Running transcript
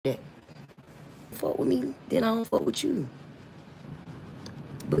fuck with me, then I don't fuck with you.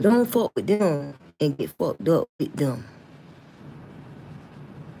 But don't fuck with them and get fucked up with them.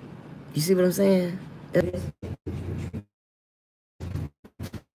 You see what I'm saying?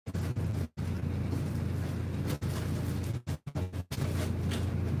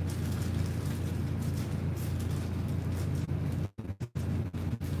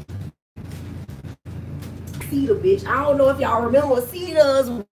 Cedar, bitch. I don't know if y'all remember Cedar's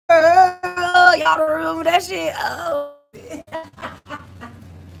World. Y'all remember that shit? Oh.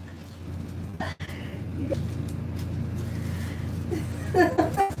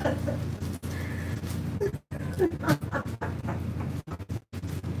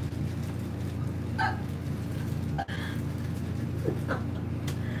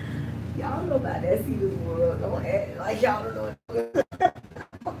 Y'all don't know about that Cedar's World. Don't act like y'all don't know.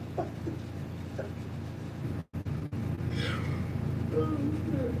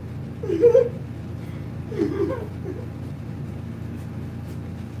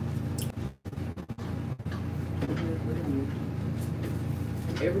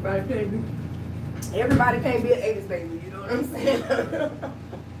 Everybody can't be an 80s baby, you know what I'm saying?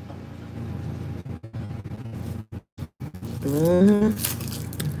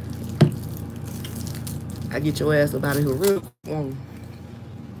 I get your ass up out of here real quick.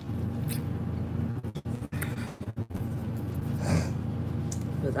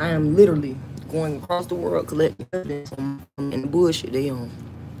 Because I am literally going across the world collecting evidence on the bullshit they on.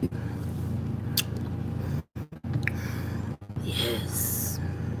 Yes.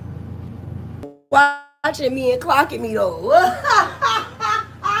 Watching me and clocking me though.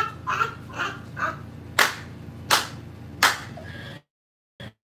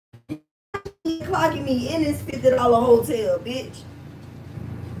 Clocking me in this $50 hotel, bitch.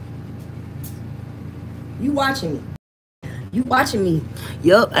 You watching me. You watching me.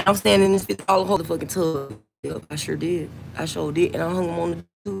 Yup, I'm standing in this $50 hotel fucking tub. Yup, I sure did. I sure did. And I hung him on the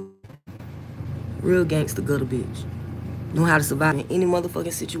tube. Real gangster gutter bitch. Know how to survive in any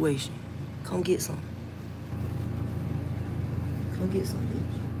motherfucking situation. Come get some. Come get some,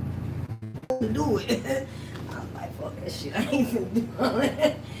 bitch. Do it. I was like, fuck that shit. I ain't gonna do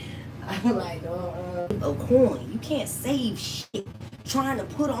it. I'm like, a coin. You can't save shit trying to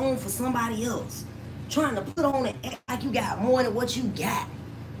put on for somebody else. Trying to put on and act like you got more than what you got.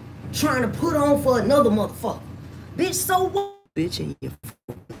 Trying to put on for another motherfucker. Bitch, so what? Bitch, and you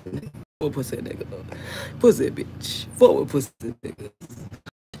fuck pussy nigga. Pussy bitch. Fuck with pussy niggas.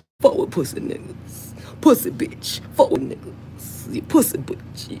 Fuck with pussy niggas. Pussy bitch. Fuck with niggas. You pussy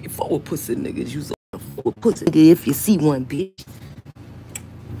bitch. Fuck with pussy niggas. You so fuck with pussy nigga if you see one, bitch.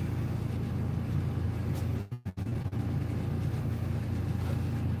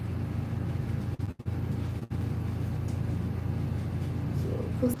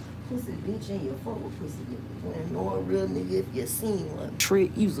 Pussy bitch and you fuck with pussy nigga. When no real nigga if you seen one.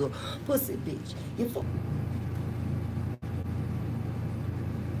 Trick, you's a pussy bitch. You fuck.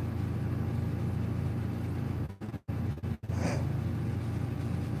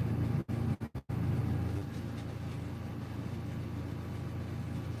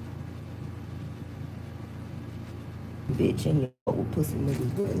 Bitch and you fuck with pussy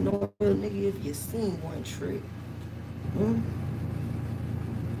niggas. When no real nigga if you seen one. Trick.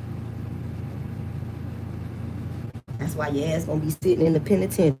 That's why your ass gonna be sitting in the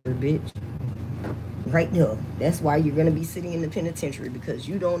penitentiary, bitch. Right there. That's why you're gonna be sitting in the penitentiary, because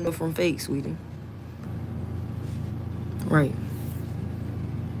you don't know from fake, sweetie. Right.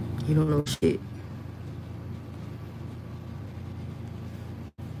 You don't know shit.